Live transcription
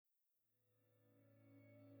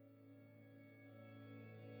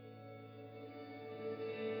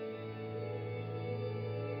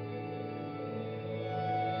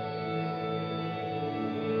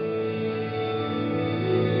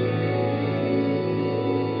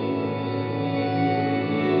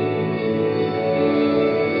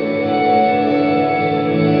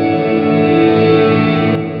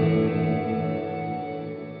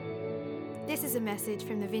message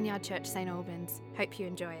from the Vineyard Church St Albans. Hope you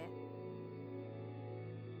enjoy it.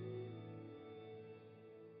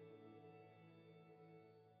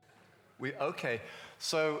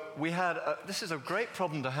 So we had, this is a great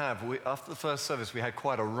problem to have. After the first service, we had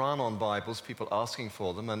quite a run on Bibles, people asking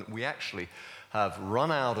for them, and we actually have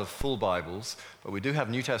run out of full Bibles, but we do have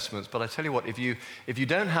New Testaments. But I tell you what, if you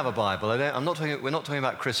don't have a Bible, we're not talking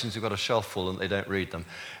about Christians who've got a shelf full and they don't read them.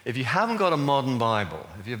 If you haven't got a modern Bible,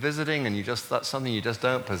 if you're visiting and that's something you just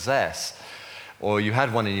don't possess, or you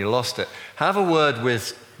had one and you lost it, have a word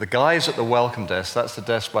with the guys at the welcome desk. That's the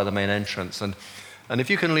desk by the main entrance, and if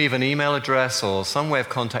you can leave an email address or some way of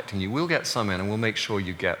contacting you, we'll get some in and we'll make sure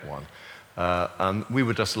you get one. And we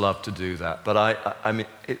would just love to do that. But I mean,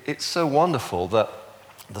 it's so wonderful that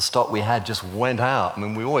the stock we had just went out. I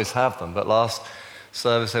mean, we always have them, but last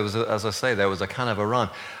service, there was a kind of a run.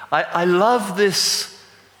 I love this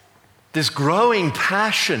growing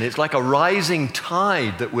passion. It's like a rising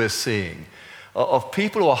tide that we're seeing of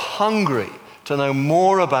people who are hungry to know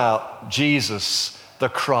more about Jesus, the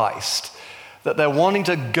Christ, that they're wanting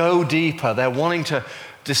to go deeper, they're wanting to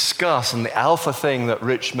discuss, and the Alpha thing that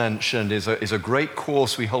Rich mentioned is a great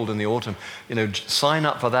course we hold in the autumn. Sign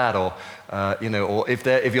up for that, or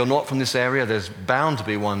if you're not from this area, there's bound to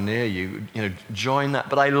be one near you. Join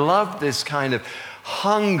that. But I love this kind of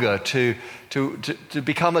hunger to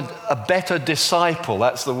become a better disciple.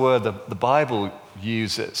 That's the word the Bible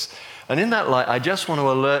uses. And in that light, I just want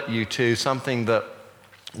to alert you to something that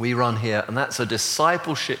we run here, and that's a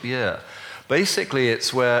discipleship year. Basically,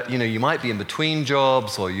 it's where, you might be in between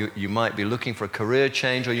jobs, or you might be looking for a career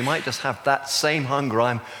change, or you might just have that same hunger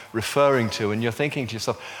I'm referring to, and you're thinking to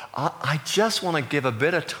yourself, I just want to give a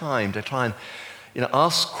bit of time to try and,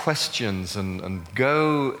 ask questions and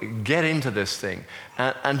go get into this thing.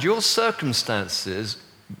 And your circumstances,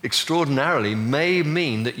 extraordinarily, may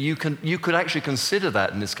mean that you could actually consider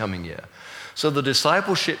that in this coming year. So the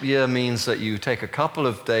discipleship year means that you take a couple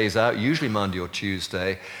of days out, usually Monday or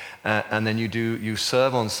Tuesday, and then you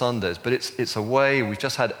serve on Sundays. But it's a way. We've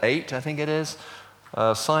just had 8, I think it is.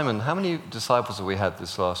 Simon, how many disciples have we had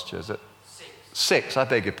this last year? Is it 6? I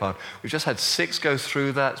beg your pardon. We've just had 6 go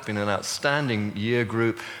through that. It's been an outstanding year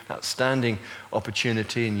group, outstanding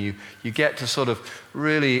opportunity, and you get to sort of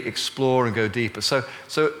really explore and go deeper. So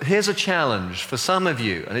here's a challenge for some of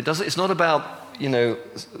you, and it's not about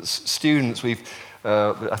students.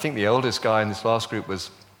 I think the oldest guy in this last group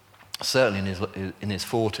was certainly in his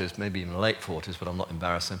 40s, maybe even late 40s, but I'm not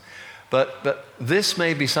embarrassing. But this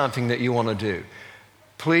may be something that you want to do.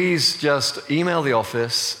 Please just email the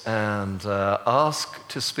office and ask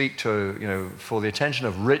to speak to, for the attention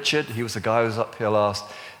of Richard. He was the guy who was up here last,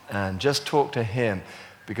 and just talk to him,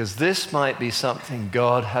 because this might be something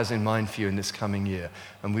God has in mind for you in this coming year,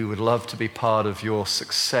 and we would love to be part of your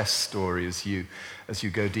success story as you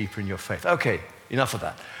go deeper in your faith. Okay, enough of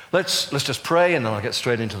that. Let's just pray, and then I'll get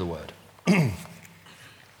straight into the Word.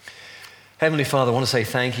 Heavenly Father, I want to say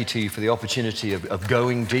thank you to you for the opportunity of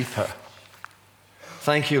going deeper.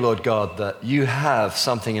 Thank you, Lord God, that you have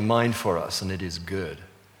something in mind for us, and it is good.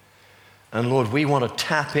 And Lord, we want to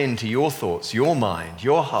tap into your thoughts, your mind,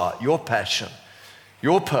 your heart, your passion,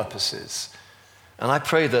 your purposes. And I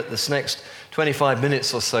pray that this next 25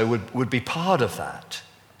 minutes or so would be part of that.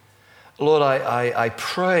 Lord, I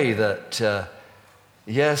pray that,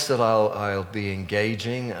 yes, that I'll be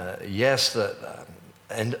engaging, yes, that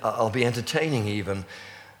and I'll be entertaining even,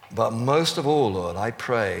 but most of all, Lord, I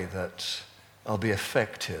pray that I'll be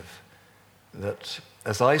effective, that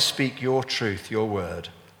as I speak your truth, your word,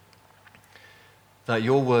 that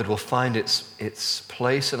your word will find its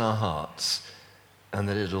place in our hearts, and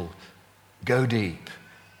that it'll go deep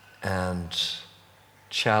and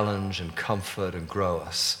challenge and comfort and grow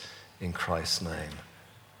us in Christ's name.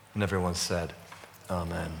 And everyone said,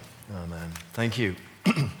 Amen. Amen. Thank you.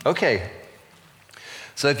 Okay.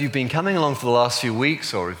 So if you've been coming along for the last few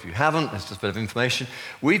weeks, or if you haven't, it's just a bit of information.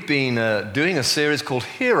 We've been doing a series called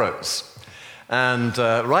Heroes. And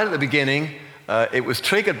right at the beginning, it was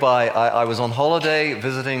triggered by, I was on holiday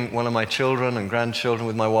visiting one of my children and grandchildren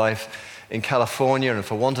with my wife in California, and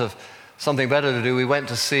for want of something better to do, we went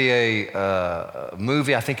to see a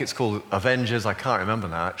movie. I think it's called Avengers. I can't remember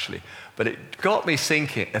now, actually. But it got me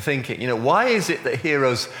thinking, why is it that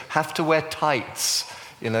heroes have to wear tights?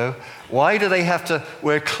 Why do they have to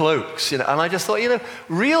wear cloaks? And I just thought,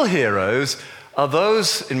 real heroes are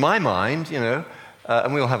those, in my mind,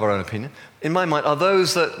 and we all have our own opinion, in my mind, are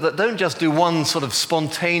those that don't just do one sort of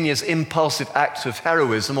spontaneous, impulsive act of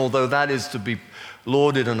heroism, although that is to be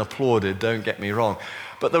lauded and applauded, don't get me wrong.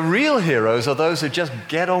 But the real heroes are those who just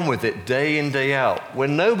get on with it day in, day out,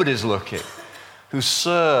 when nobody's looking. who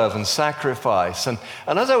serve and sacrifice. And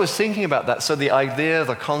as I was thinking about that, so the idea,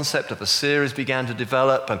 the concept of a series began to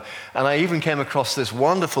develop, and I even came across this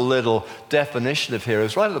wonderful little definition of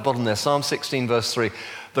heroes right at the bottom there, Psalm 16, verse 3.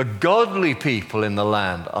 The godly people in the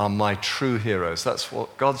land are my true heroes. That's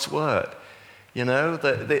what God's word. You know,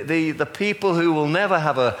 the people who will never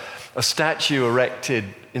have a statue erected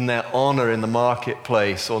in their honor in the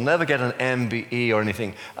marketplace or never get an MBE or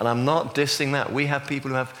anything. And I'm not dissing that. We have people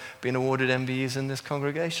who have been awarded MBEs in this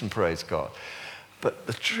congregation, praise God. But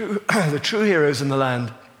the true heroes in the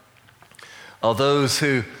land are those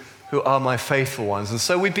who are my faithful ones. And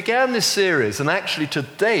so we began this series, and actually to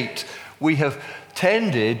date, we have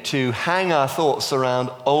tended to hang our thoughts around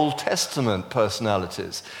Old Testament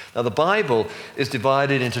personalities. Now, the Bible is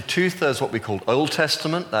divided into 2/3 what we call Old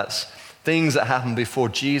Testament. That's things that happened before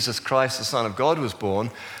Jesus Christ, the Son of God, was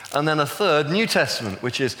born. And then 1/3 New Testament,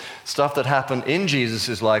 which is stuff that happened in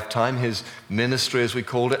Jesus' lifetime, his ministry, as we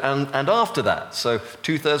called it, and after that. So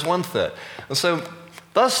 2/3, 1/3. And so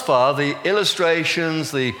thus far, the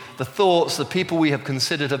illustrations, the thoughts, the people we have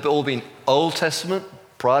considered have all been Old Testament,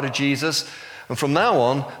 prior to Jesus. And from now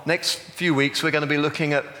on, next few weeks, we're going to be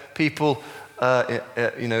looking at people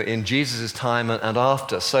in Jesus' time and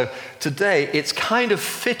after. So today, it's kind of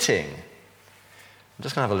fitting. I'm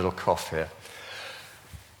just going to have a little cough here.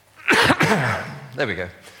 There we go.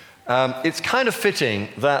 It's kind of fitting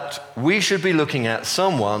that we should be looking at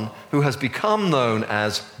someone who has become known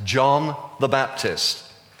as John the Baptist.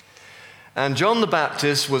 And John the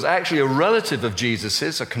Baptist was actually a relative of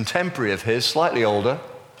Jesus's, a contemporary of his, slightly older.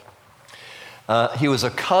 He was a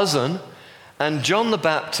cousin, and John the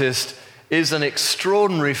Baptist is an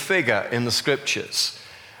extraordinary figure in the scriptures.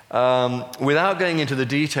 Without going into the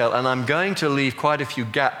detail, and I'm going to leave quite a few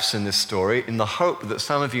gaps in this story in the hope that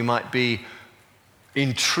some of you might be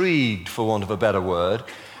intrigued, for want of a better word,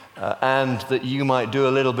 and that you might do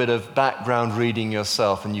a little bit of background reading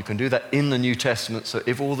yourself, and you can do that in the New Testament. So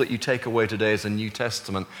if all that you take away today is the New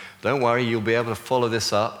Testament, don't worry, you'll be able to follow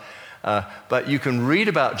this up. But you can read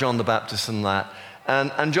about John the Baptist and that.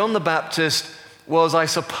 And John the Baptist was, I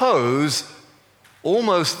suppose,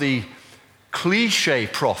 almost the cliche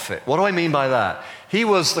prophet. What do I mean by that? He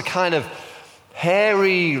was the kind of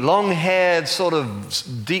hairy, long-haired, sort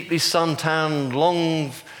of deeply suntanned,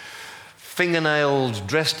 long fingernails,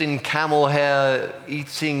 dressed in camel hair,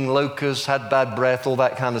 eating locusts, had bad breath, all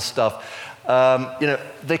that kind of stuff.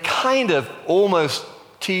 The kind of almost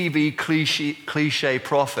TV cliche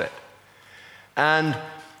prophet. And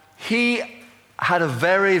he had a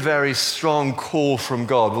very, very strong call from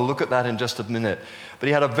God. We'll look at that in just a minute. But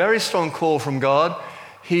he had a very strong call from God.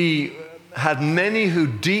 He had many who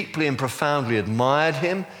deeply and profoundly admired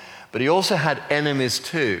him, but he also had enemies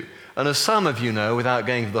too. And as some of you know, without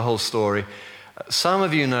going into the whole story, some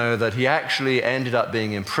of you know that he actually ended up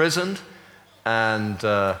being imprisoned and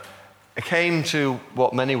came to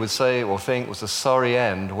what many would say or think was a sorry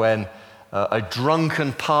end when a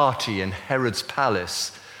drunken party in Herod's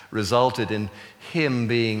palace resulted in him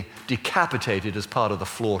being decapitated as part of the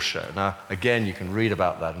floor show. Now, again, you can read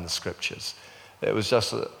about that in the scriptures. It was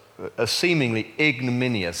just a seemingly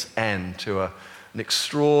ignominious end to an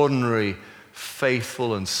extraordinary,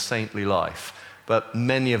 faithful and saintly life. But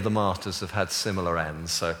many of the martyrs have had similar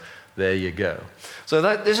ends, so there you go. So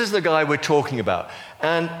this is the guy we're talking about.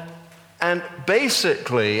 And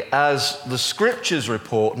basically, as the scriptures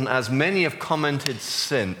report, and as many have commented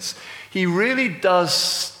since, he really does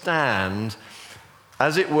stand,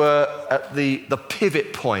 as it were, at the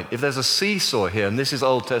pivot point. If there's a seesaw here, and this is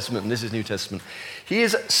Old Testament and this is New Testament, he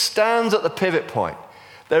stands at the pivot point.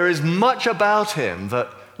 There is much about him that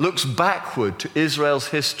looks backward to Israel's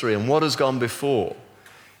history and what has gone before.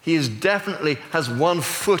 He definitely has one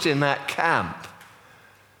foot in that camp.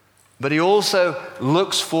 But he also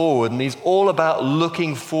looks forward, and he's all about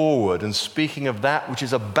looking forward and speaking of that which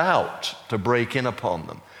is about to break in upon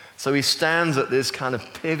them. So he stands at this kind of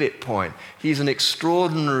pivot point. He's an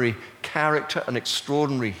extraordinary character, an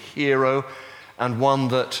extraordinary hero, and one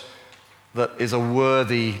that is a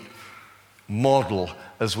worthy model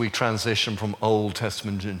as we transition from Old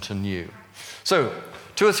Testament into New. So,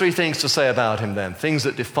 2 or 3 things to say about him then, things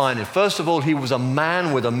that define him. First of all, he was a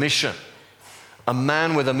man with a mission. A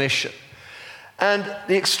man with a mission. And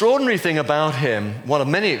the extraordinary thing about him, one of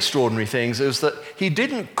many extraordinary things, is that he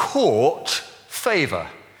didn't court favor.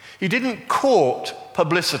 He didn't court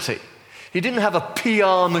publicity. He didn't have a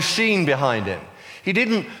PR machine behind him. He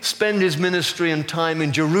didn't spend his ministry and time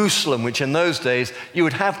in Jerusalem, which in those days you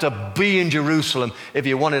would have to be in Jerusalem if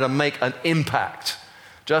you wanted to make an impact.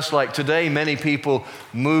 Just like today, many people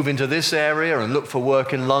move into this area and look for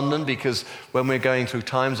work in London because when we're going through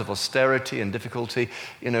times of austerity and difficulty,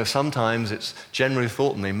 sometimes it's generally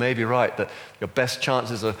thought, and they may be right, that your best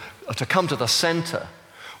chances are to come to the center.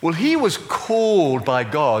 Well, he was called by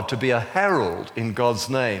God to be a herald in God's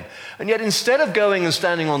name. And yet instead of going and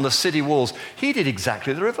standing on the city walls, he did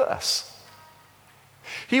exactly the reverse.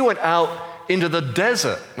 He went out into the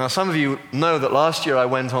desert. Now, some of you know that last year I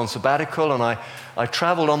went on sabbatical and I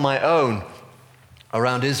traveled on my own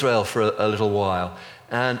around Israel for a little while.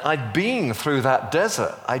 And I'd been through that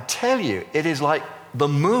desert. I tell you, it is like the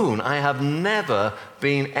moon. I have never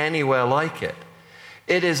been anywhere like it.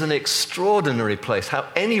 It is an extraordinary place. How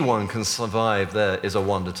anyone can survive there is a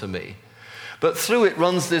wonder to me. But through it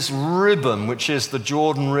runs this ribbon, which is the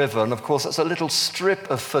Jordan River. And of course, that's a little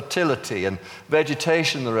strip of fertility and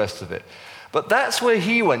vegetation, the rest of it. But that's where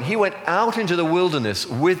he went. He went out into the wilderness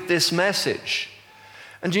with this message.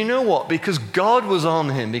 And do you know what? Because God was on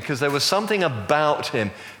him, because there was something about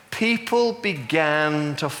him, people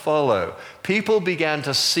began to follow. People began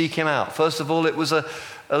to seek him out. First of all, it was a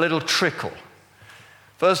little trickle.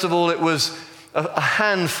 First of all, it was a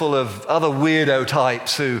handful of other weirdo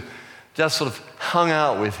types who just sort of hung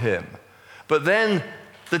out with him. But then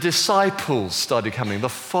the disciples started coming, the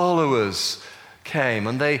followers came,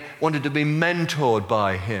 and they wanted to be mentored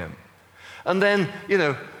by him. And then,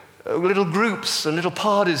 little groups and little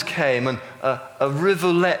parties came, and a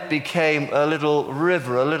rivulet became a little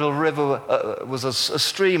river. A little river was a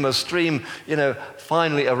stream,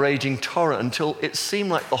 finally a raging torrent, until it seemed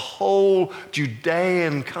like the whole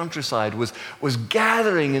Judean countryside was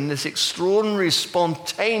gathering in this extraordinary,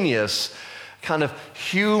 spontaneous kind of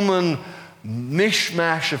human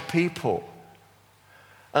mishmash of people.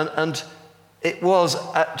 And it was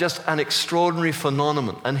just an extraordinary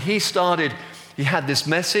phenomenon. And he had this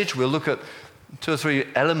message. We'll look at 2 or 3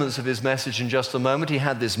 elements of his message in just a moment. He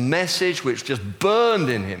had this message which just burned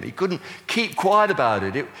in him. He couldn't keep quiet about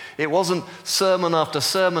it. It wasn't sermon after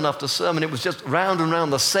sermon after sermon. It was just round and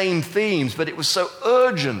round the same themes, but it was so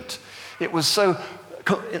urgent. He was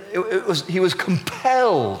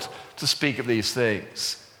compelled to speak of these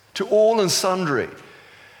things to all and sundry.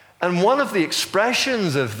 And one of the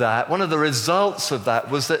expressions of that, one of the results of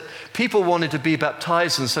that, was that people wanted to be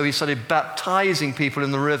baptized, and so he started baptizing people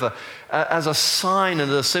in the river as a sign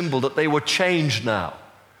and a symbol that they were changed now,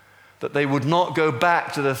 that they would not go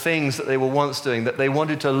back to the things that they were once doing, that they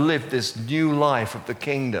wanted to live this new life of the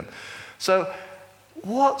kingdom. So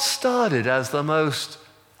what started as the most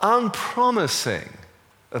unpromising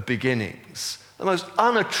of beginnings, the most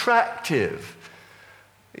unattractive,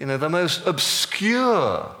 the most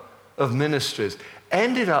obscure of ministries,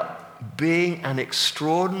 ended up being an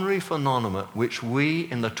extraordinary phenomenon which we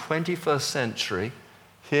in the 21st century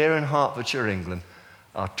here in Hertfordshire, England,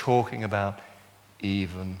 are talking about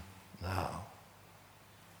even now.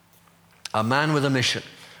 A man with a mission,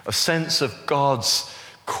 a sense of God's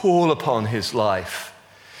call upon his life.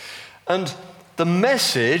 And the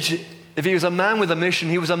message, if he was a man with a mission,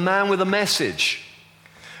 he was a man with a message.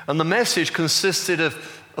 And the message consisted of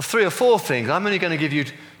 3 or 4 things. I'm only going to give you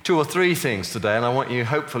 2 or 3 things today, and I want you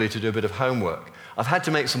hopefully to do a bit of homework. I've had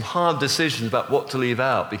to make some hard decisions about what to leave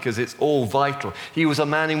out because it's all vital. He was a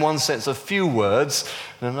man in one sense of few words,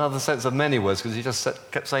 and in another sense of many words, because he just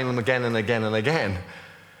kept saying them again and again and again.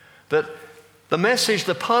 But the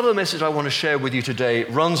part of the message I want to share with you today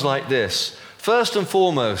runs like this. First and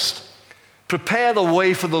foremost, prepare the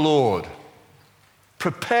way for the Lord.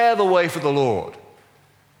 Prepare the way for the Lord.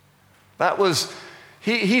 That was...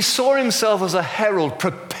 He saw himself as a herald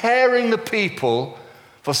preparing the people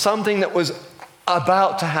for something that was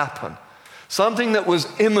about to happen, something that was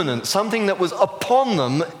imminent, something that was upon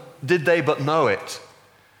them, did they but know it.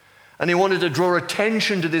 And he wanted to draw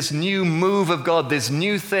attention to this new move of God, this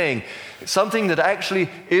new thing, something that actually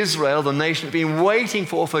Israel, the nation, had been waiting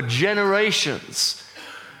for generations.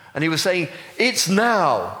 And he was saying, it's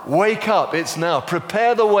now, wake up, it's now,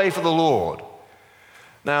 prepare the way for the Lord.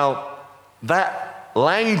 Now, that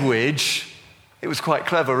language, it was quite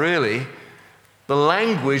clever really. The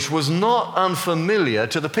language was not unfamiliar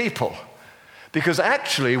to the people, because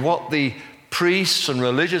actually what the priests and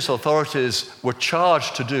religious authorities were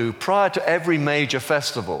charged to do prior to every major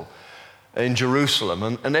festival in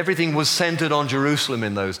Jerusalem, and everything was centered on Jerusalem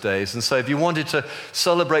in those days. And so if you wanted to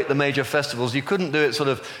celebrate the major festivals, you couldn't do it sort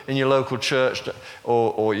of in your local church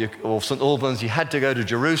or St. Albans. You had to go to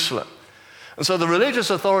Jerusalem. And so the religious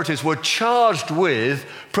authorities were charged with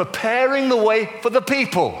preparing the way for the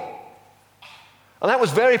people. And that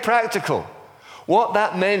was very practical. What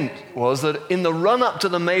that meant was that in the run-up to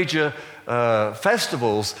the major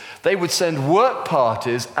festivals, they would send work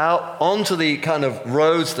parties out onto the kind of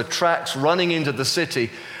roads, the tracks running into the city,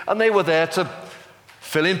 and they were there to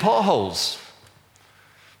fill in potholes,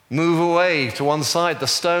 move away to one side the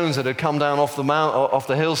stones that had come down off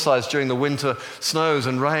the hillsides during the winter snows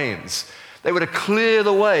and rains. They were to clear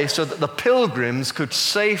the way so that the pilgrims could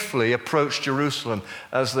safely approach Jerusalem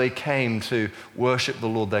as they came to worship the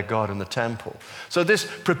Lord their God in the temple. So this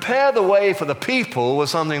prepare the way for the people was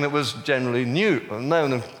something that was generally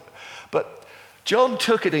known. But John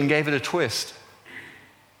took it and gave it a twist.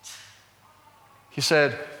 He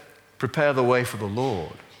said, prepare the way for the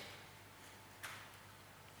Lord.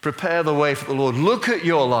 Prepare the way for the Lord. Look at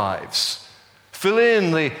your lives. Fill in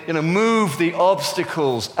move the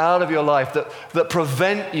obstacles out of your life that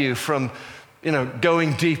prevent you from,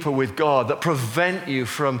 going deeper with God, that prevent you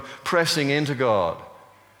from pressing into God.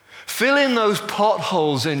 Fill in those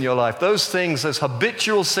potholes in your life, those things, those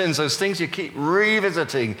habitual sins, those things you keep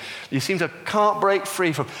revisiting, you seem to can't break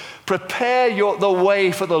free from. Prepare the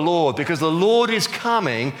way for the Lord, because the Lord is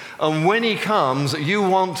coming, and when he comes, you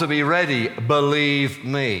want to be ready, believe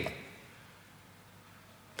me.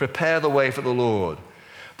 Prepare the way for the Lord.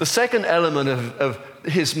 The second element of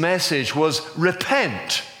his message was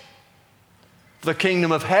repent. The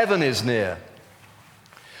kingdom of heaven is near.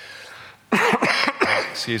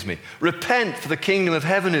 Excuse me. Repent, for the kingdom of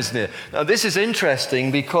heaven is near. Now, this is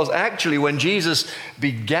interesting because actually when Jesus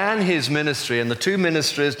began his ministry, and the two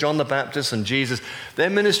ministries, John the Baptist and Jesus, their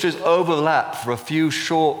ministries overlapped for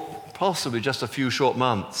possibly just a few short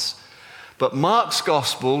months. But Mark's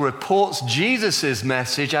gospel reports Jesus'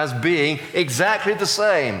 message as being exactly the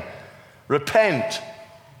same. Repent,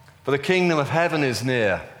 for the kingdom of heaven is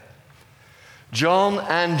near. John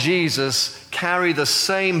and Jesus carry the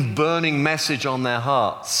same burning message on their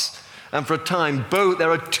hearts. And for a time, there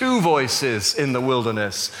are two voices in the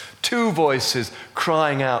wilderness, two voices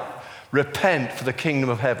crying out, repent, for the kingdom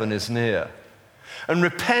of heaven is near. And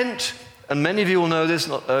repent, and many of you will know this,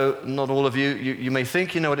 not all of you. You may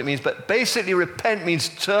think you know what it means, but basically repent means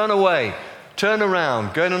turn away, turn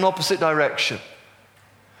around, go in an opposite direction.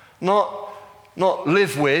 Not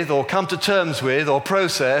live with or come to terms with or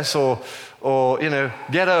process or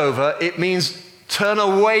get over. It means turn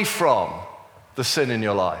away from the sin in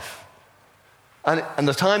your life. And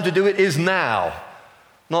the time to do it is now.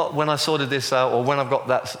 Not when I sorted this out or when I've got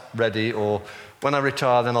that ready or when I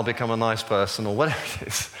retire then I'll become a nice person or whatever it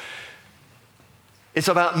is. It's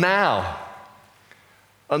about now.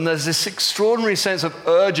 And there's this extraordinary sense of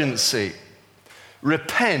urgency.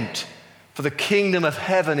 Repent, for the kingdom of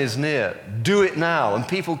heaven is near. Do it now. And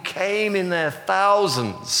people came in their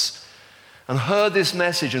thousands and heard this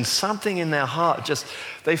message, and something in their heart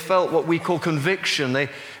they felt what we call conviction.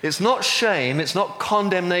 It's not shame, it's not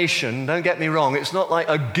condemnation, don't get me wrong. It's not like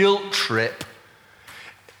a guilt trip.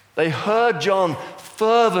 They heard John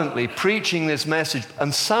fervently preaching this message,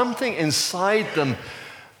 and something inside them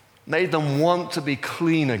made them want to be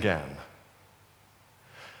clean again.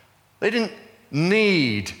 They didn't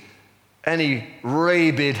need any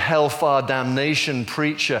rabid hellfire damnation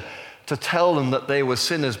preacher to tell them that they were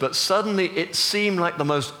sinners, but suddenly it seemed like the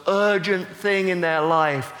most urgent thing in their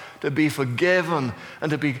life to be forgiven and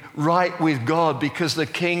to be right with God, because the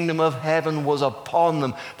kingdom of heaven was upon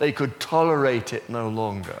them. They could tolerate it no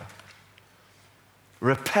longer.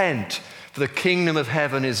 Repent, for the kingdom of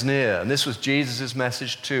heaven is near. And this was Jesus'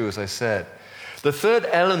 message too, as I said. The third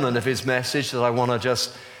element of his message that I want to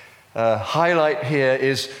just highlight here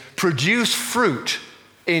is produce fruit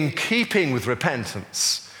in keeping with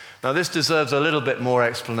repentance. Now, this deserves a little bit more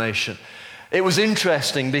explanation. It was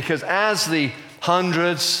interesting because as the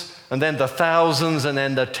hundreds and then the thousands and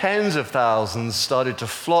then the tens of thousands started to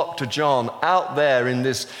flock to John out there in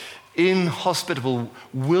this inhospitable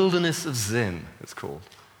wilderness of Zin, it's called,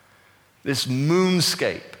 this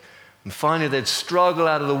moonscape. And finally they'd struggle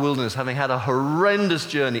out of the wilderness, having had a horrendous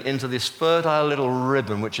journey into this fertile little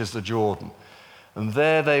ribbon, which is the Jordan. And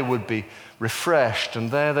there they would be refreshed,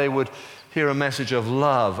 and there they would hear a message of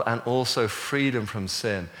love and also freedom from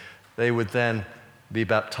sin. They would then be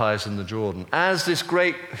baptized in the Jordan. As this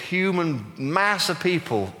great human mass of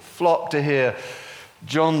people flocked to hear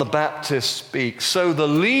John the Baptist speak, so the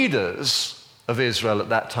leaders of Israel at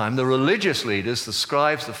that time, the religious leaders, the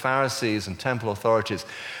scribes, the Pharisees, and temple authorities,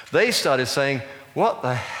 they started saying, what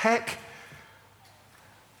the heck?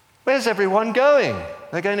 Where's everyone going?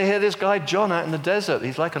 They're going to hear this guy John out in the desert.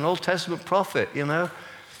 He's like an Old Testament prophet, And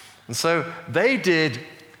so they did,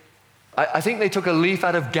 I think they took a leaf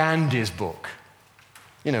out of Gandhi's book.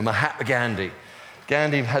 Mahatma Gandhi.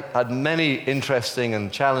 Gandhi had many interesting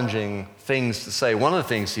and challenging things to say. One of the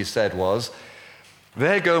things he said was,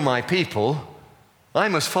 "There go my people, I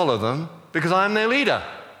must follow them because I'm their leader.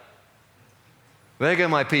 There go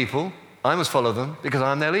my people, I must follow them because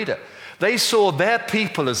I'm their leader." They saw their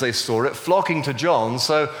people, as they saw it, flocking to John,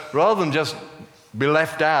 so rather than just be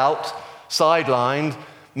left out, sidelined,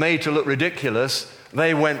 made to look ridiculous,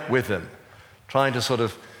 they went with him, trying to sort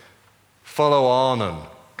of follow on and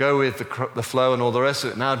go with the flow and all the rest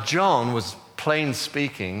of it. Now, John was plain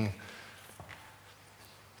speaking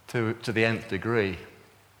to the nth degree.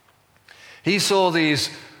 He saw these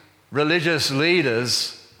religious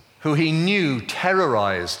leaders who he knew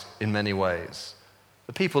terrorized in many ways.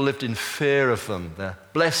 The people lived in fear of them, their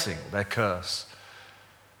blessing, their curse.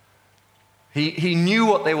 He knew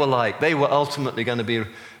what they were like. They were ultimately going to be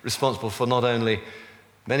responsible for not only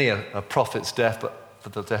many a prophet's death, but for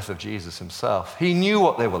the death of Jesus himself. He knew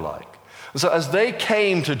what they were like. So as they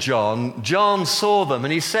came to John, John saw them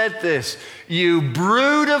and he said this, "You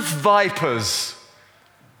brood of vipers."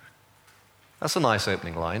 That's a nice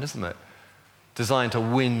opening line, isn't it? Designed to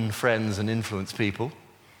win friends and influence people.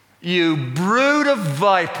 "You brood of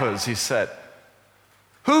vipers," he said.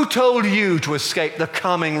 "Who told you to escape the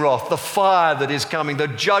coming wrath, the fire that is coming, the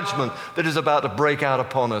judgment that is about to break out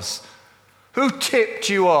upon us? Who tipped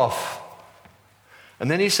you off?" And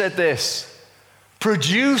then he said this,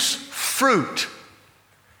 "Produce fruit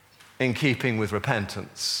in keeping with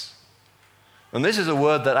repentance." And this is a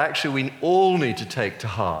word that actually we all need to take to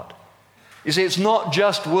heart. You see, it's not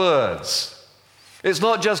just words. It's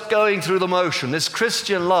not just going through the motion. This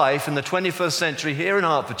Christian life in the 21st century here in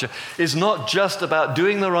Hertfordshire is not just about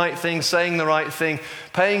doing the right thing, saying the right thing,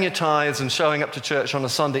 paying your tithes and showing up to church on a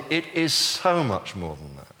Sunday. It is so much more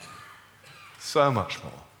than that. So much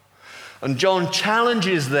more. And John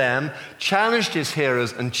challenges them, challenged his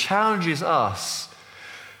hearers, and challenges us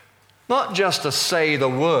not just to say the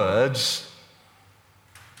words,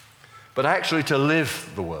 but actually to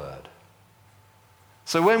live the word.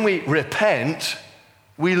 So when we repent,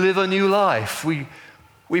 we live a new life.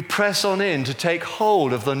 We press on in to take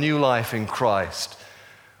hold of the new life in Christ.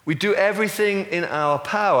 We do everything in our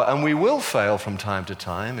power, and we will fail from time to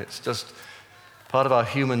time. It's just part of our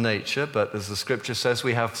human nature, but as the scripture says,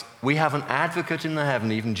 we have an advocate in the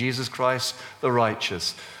heaven, even Jesus Christ the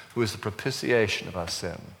righteous, who is the propitiation of our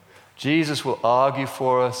sin. Jesus will argue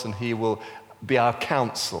for us, and he will be our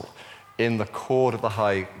counsel in the court of the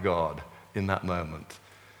high God in that moment.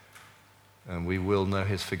 And we will know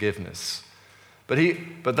his forgiveness. But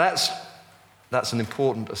that's an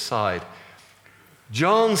important aside.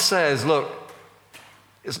 John says, look,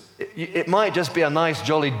 it might just be a nice,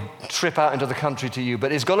 jolly trip out into the country to you,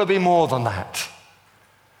 but it's got to be more than that.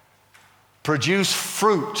 Produce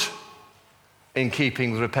fruit in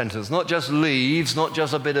keeping with repentance. Not just leaves, not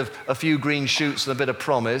just a few green shoots and a bit of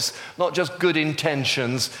promise, not just good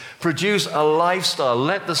intentions. Produce a lifestyle.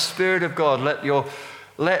 Let the Spirit of God,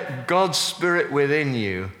 let God's Spirit within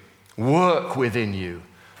you work within you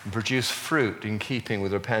and produce fruit in keeping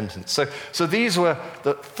with repentance. So these were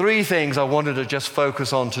the three things I wanted to just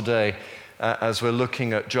focus on today as we're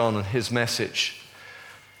looking at John and his message.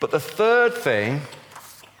 But the third thing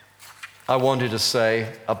I wanted to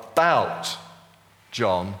say about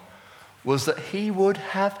John was that he would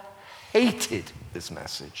have hated this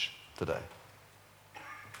message today.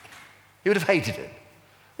 He would have hated it.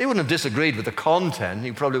 He wouldn't have disagreed with the content.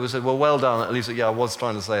 He probably would have said, well done, at least, yeah, I was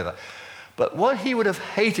trying to say that. But what he would have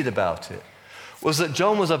hated about it was that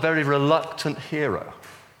John was a very reluctant hero.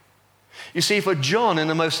 You see, for John, in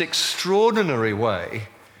the most extraordinary way,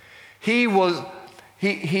 it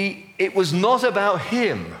was not about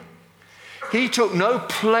him. He took no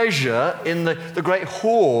pleasure in the great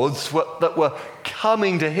hordes that were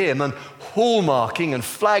coming to him and hallmarking and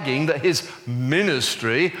flagging that his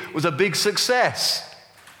ministry was a big success.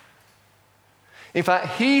 In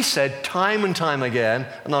fact, he said time and time again,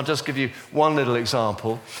 and I'll just give you one little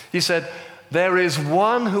example. He said, "There is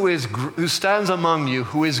one who stands among you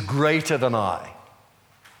who is greater than I."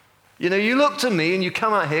 You know, you look to me and you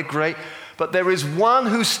come out here, great, but there is one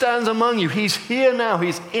who stands among you. He's here now.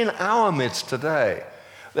 He's in our midst today.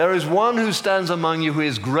 There is one who stands among you who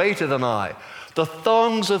is greater than I, the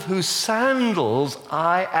thongs of whose sandals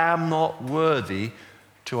I am not worthy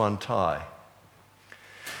to untie.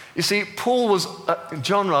 You see,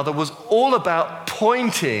 John was all about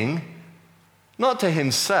pointing not to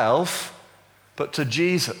himself, but to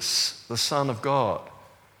Jesus, the Son of God.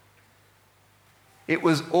 It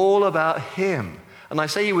was all about him. And I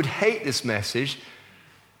say you would hate this message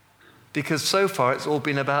because so far it's all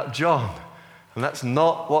been about John. And that's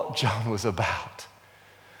not what John was about.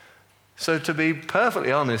 So to be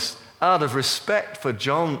perfectly honest, out of respect for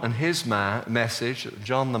John and his message,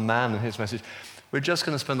 John the man and his message, we're just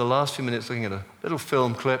going to spend the last few minutes looking at a little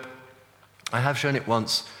film clip. I have shown it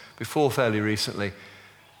once before fairly recently,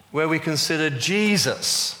 where we consider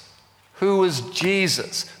Jesus. Who was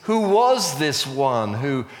Jesus? Who was this one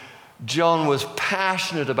who John was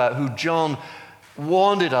passionate about, who John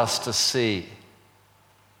wanted us to see?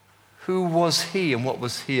 Who was he and what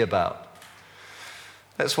was he about?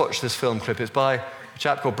 Let's watch this film clip. It's by a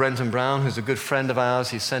chap called Brenton Brown, who's a good friend of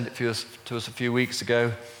ours. He sent it to us a few weeks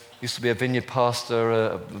ago. Used to be a vineyard pastor,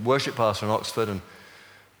 a worship pastor in Oxford, and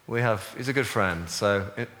he's a good friend. So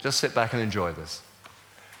just sit back and enjoy this.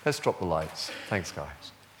 Let's drop the lights. Thanks,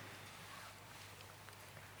 guys.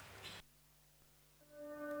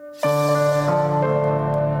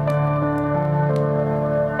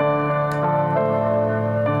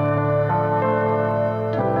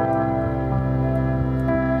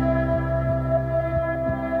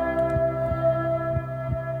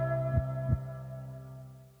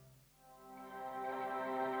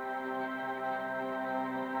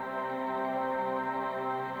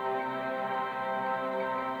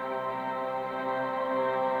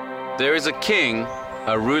 There is a king,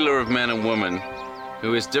 a ruler of men and women,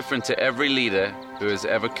 who is different to every leader who has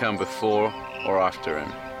ever come before or after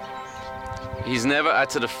him. He's never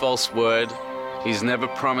uttered a false word. He's never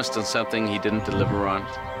promised on something he didn't deliver on.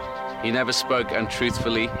 He never spoke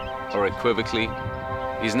untruthfully or equivocally.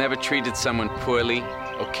 He's never treated someone poorly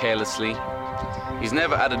or carelessly. He's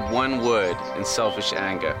never uttered one word in selfish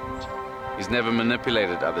anger. He's never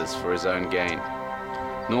manipulated others for his own gain.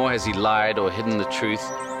 Nor has he lied or hidden the truth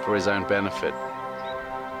for his own benefit.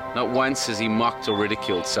 Not once has he mocked or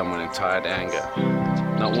ridiculed someone in tired anger.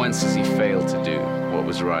 Not once has he failed to do what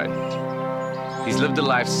was right. He's lived a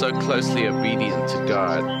life so closely obedient to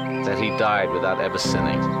God that he died without ever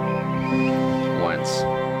sinning. Once.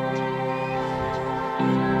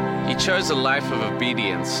 He chose a life of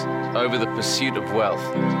obedience over the pursuit of wealth,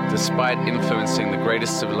 despite influencing the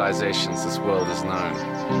greatest civilizations this world has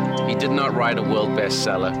known. He did not write a world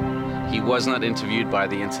bestseller. He was not interviewed by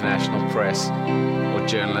the international press, or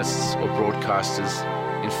journalists, or broadcasters.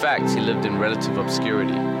 In fact, he lived in relative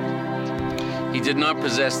obscurity. He did not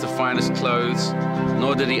possess the finest clothes,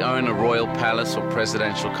 nor did he own a royal palace or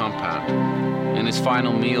presidential compound. In his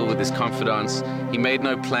final meal with his confidants, he made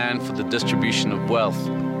no plan for the distribution of wealth,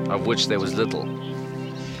 of which there was little.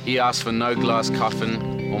 He asked for no glass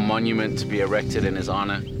coffin or monument to be erected in his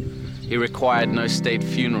honor. He required no state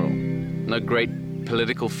funeral. No great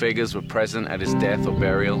political figures were present at his death or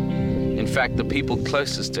burial. In fact, the people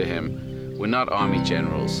closest to him were not army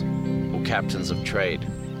generals or captains of trade.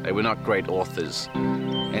 They were not great authors,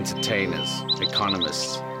 entertainers,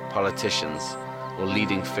 economists, politicians, or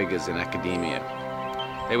leading figures in academia.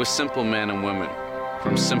 They were simple men and women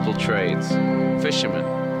from simple trades: fishermen,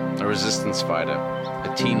 a resistance fighter,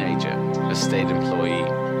 a teenager, a state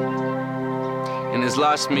employee. In his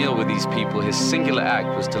last meal with these people, his singular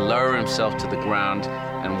act was to lower himself to the ground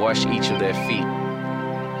and wash each of their feet.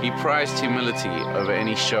 He prized humility over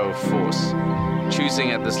any show of force,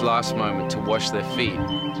 choosing at this last moment to wash their feet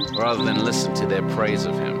rather than listen to their praise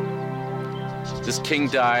of him. This king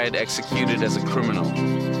died executed as a criminal,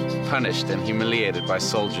 punished and humiliated by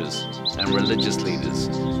soldiers and religious leaders,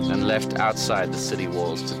 and left outside the city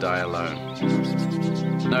walls to die alone.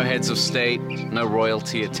 No heads of state, no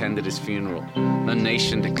royalty attended his funeral. No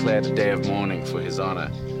nation declared a day of mourning for his honor.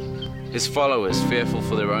 His followers, fearful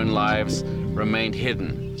for their own lives, remained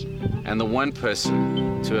hidden. And the one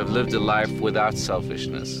person to have lived a life without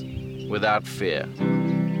selfishness, without fear,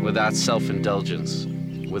 without self-indulgence,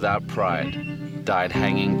 without pride, died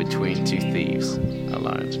hanging between two thieves,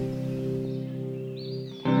 alone.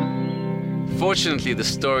 Fortunately, the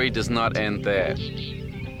story does not end there.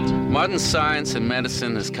 Modern science and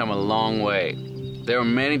medicine has come a long way. There are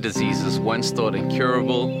many diseases once thought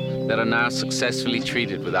incurable that are now successfully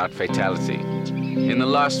treated without fatality. In the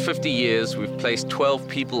last 50 years, we've placed 12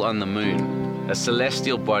 people on the moon, a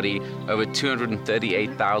celestial body over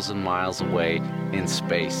 238,000 miles away in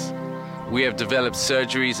space. We have developed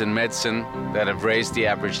surgeries and medicine that have raised the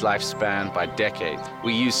average lifespan by decades.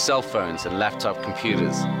 We use cell phones and laptop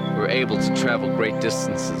computers. We're able to travel great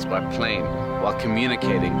distances by plane while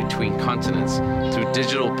communicating between continents through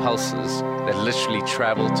digital pulses that literally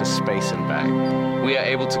travel to space and back. We are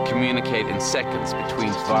able to communicate in seconds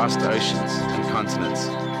between vast oceans and continents.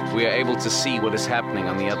 We are able to see what is happening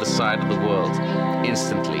on the other side of the world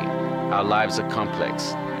instantly. Our lives are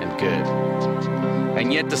complex and good.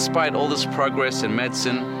 And yet, despite all this progress in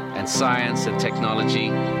medicine and science and technology,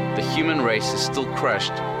 the human race is still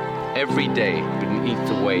crushed every day beneath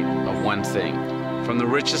the weight of one thing. From the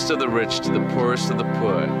richest of the rich to the poorest of the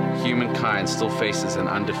poor, humankind still faces an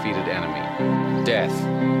undefeated enemy: death.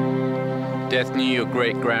 Death knew your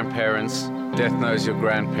great-grandparents, death knows your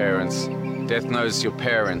grandparents, death knows your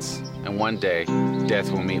parents, and one day,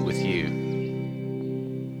 death will meet with you.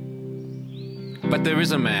 But there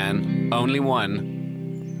is a man, only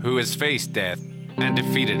one, who has faced death and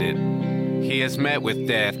defeated it. He has met with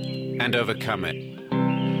death and overcome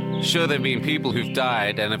it. Sure, there have been people who've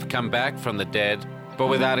died and have come back from the dead, but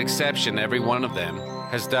without exception, every one of them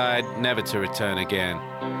has died never to return again.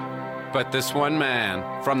 But this one man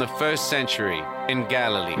from the first century in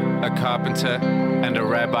Galilee, a carpenter and a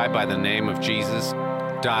rabbi by the name of Jesus,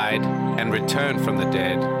 died and returned from the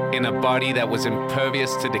dead in a body that was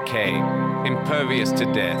impervious to decay, impervious to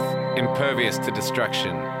death, impervious to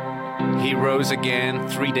destruction. He rose again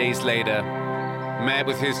 3 days later, met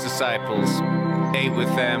with his disciples, ate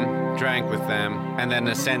with them, drank with them, and then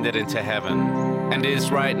ascended into heaven, and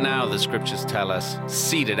is right now, the scriptures tell us,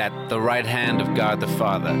 seated at the right hand of God the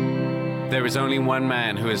Father. There is only one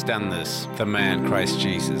man who has done this, the man Christ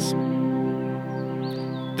Jesus.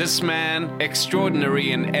 This man,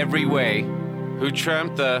 extraordinary in every way, who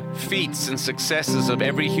trumped the feats and successes of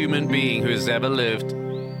every human being who has ever lived,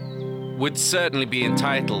 would certainly be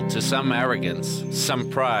entitled to some arrogance, some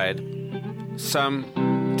pride, some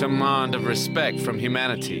demand of respect from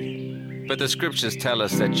humanity. But the scriptures tell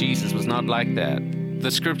us that Jesus was not like that.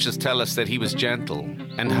 The scriptures tell us that he was gentle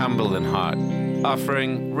and humble in heart,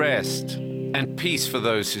 offering rest and peace for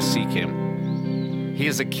those who seek him. He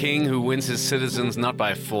is a king who wins his citizens not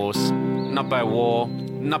by force, not by war,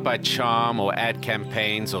 not by charm or ad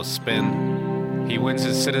campaigns or spin. He wins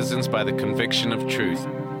his citizens by the conviction of truth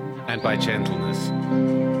and by gentleness.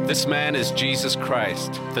 This man is Jesus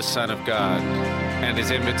Christ, the Son of God, and his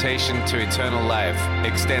invitation to eternal life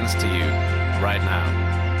extends to you right now.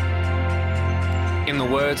 In the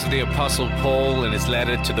words of the Apostle Paul in his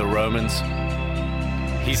letter to the Romans,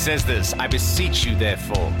 he says this: "I beseech you,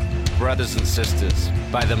 therefore, brothers and sisters,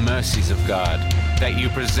 by the mercies of God, that you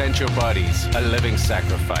present your bodies a living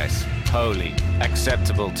sacrifice, holy,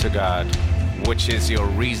 acceptable to God, which is your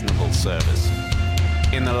reasonable service."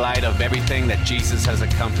 In the light of everything that Jesus has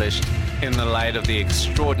accomplished, in the light of the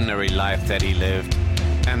extraordinary life that he lived,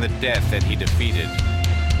 and the death that he defeated,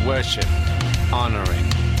 worship, honoring,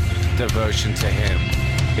 devotion to him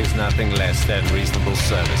is nothing less than reasonable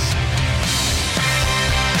service.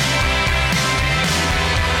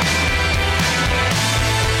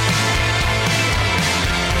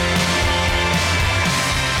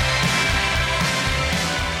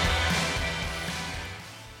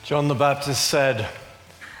 John the Baptist said,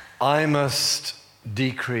 "I must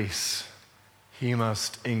decrease, he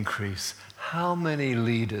must increase." How many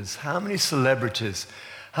leaders, how many celebrities,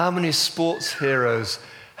 how many sports heroes,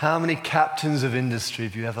 how many captains of industry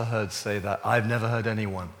have you ever heard say that? I've never heard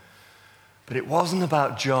anyone. But it wasn't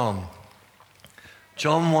about John.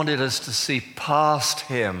 John wanted us to see past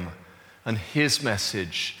him and his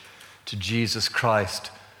message to Jesus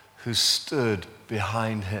Christ, who stood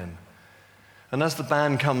behind him. And as the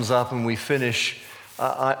band comes up and we finish,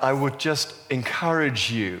 I would just encourage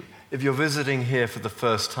you, if you're visiting here for the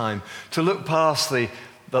first time, to look past the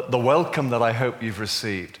welcome that I hope you've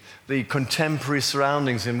received, the contemporary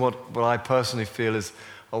surroundings in what I personally feel is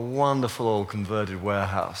a wonderful old converted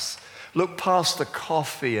warehouse. Look past the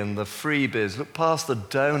coffee and the freebies, look past the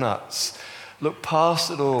donuts, look past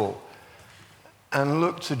it all, and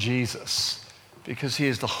look to Jesus, because he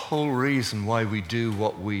is the whole reason why we do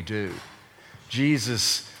what we do.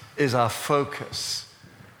 Jesus is our focus.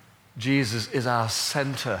 Jesus is our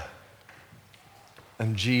center.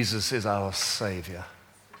 And Jesus is our Savior.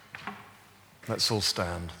 Let's all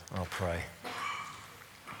stand. I'll pray.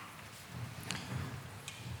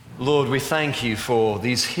 Lord, we thank you for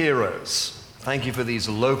these heroes. Thank you for these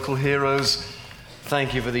local heroes.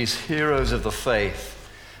 Thank you for these heroes of the faith.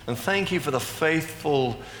 And thank you for the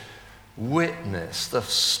faithful witness, the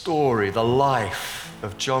story, the life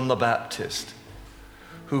of John the Baptist,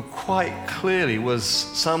 who quite clearly was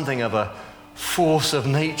something of a force of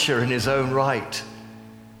nature in his own right.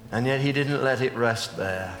 And yet he didn't let it rest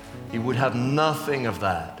there. He would have nothing of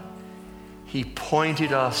that. He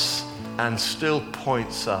pointed us and still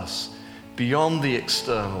points us beyond the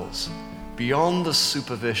externals, beyond the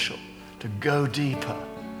superficial, to go deeper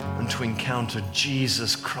and to encounter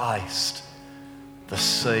Jesus Christ, the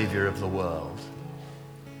Savior of the world.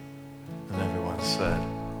 And everyone said,